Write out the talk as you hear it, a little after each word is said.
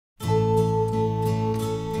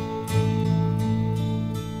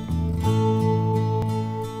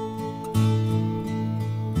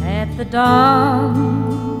the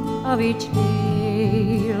dawn of each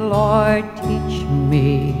day, Lord, teach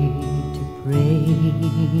me to pray.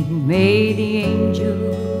 May the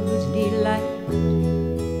angels delight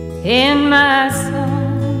in my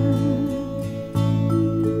song,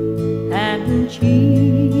 and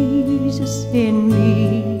Jesus in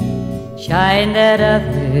me shine that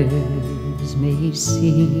others may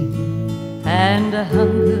see, and a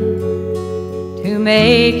hunger to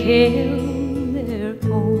make Him their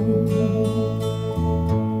own.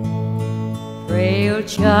 Frail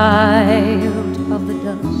child of the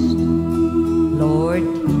dust, Lord,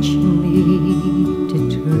 teach me to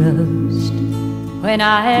trust when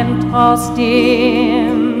I am tossed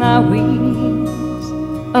in the wings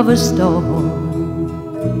of a storm.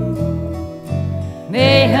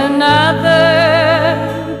 May another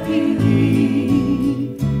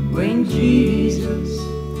believe when Jesus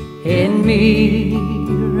in me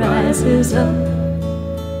rises up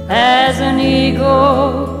as an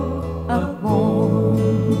eagle upborn.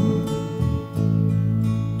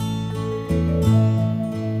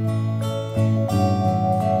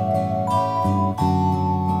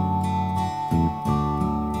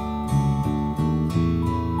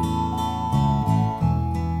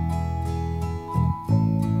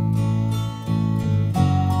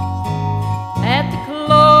 At the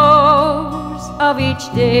close of each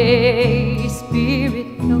day, Spirit,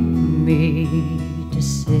 help me to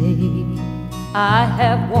say, I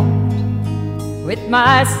have walked with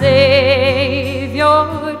my Savior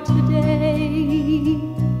today,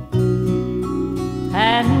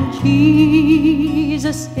 and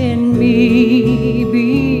Jesus in me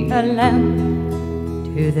be a lamp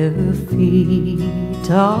to the feet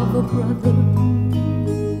of a brother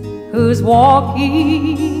who's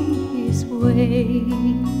walking his way.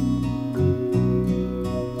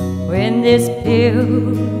 When this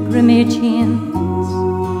pilgrimage ends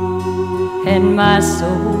and my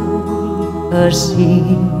soul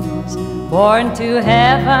ascends, borne to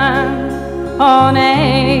heaven on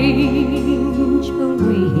angel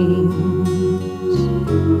wings,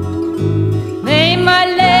 may my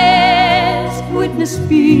last witness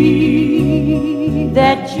be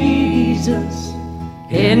that Jesus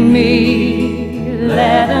in me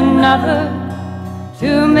led another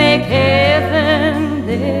to make heaven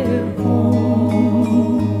their home.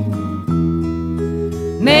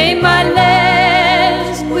 May my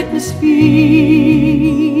last witness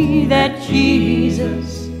be that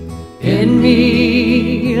Jesus in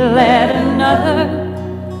me led another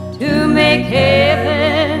to make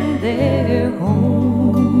heaven their home.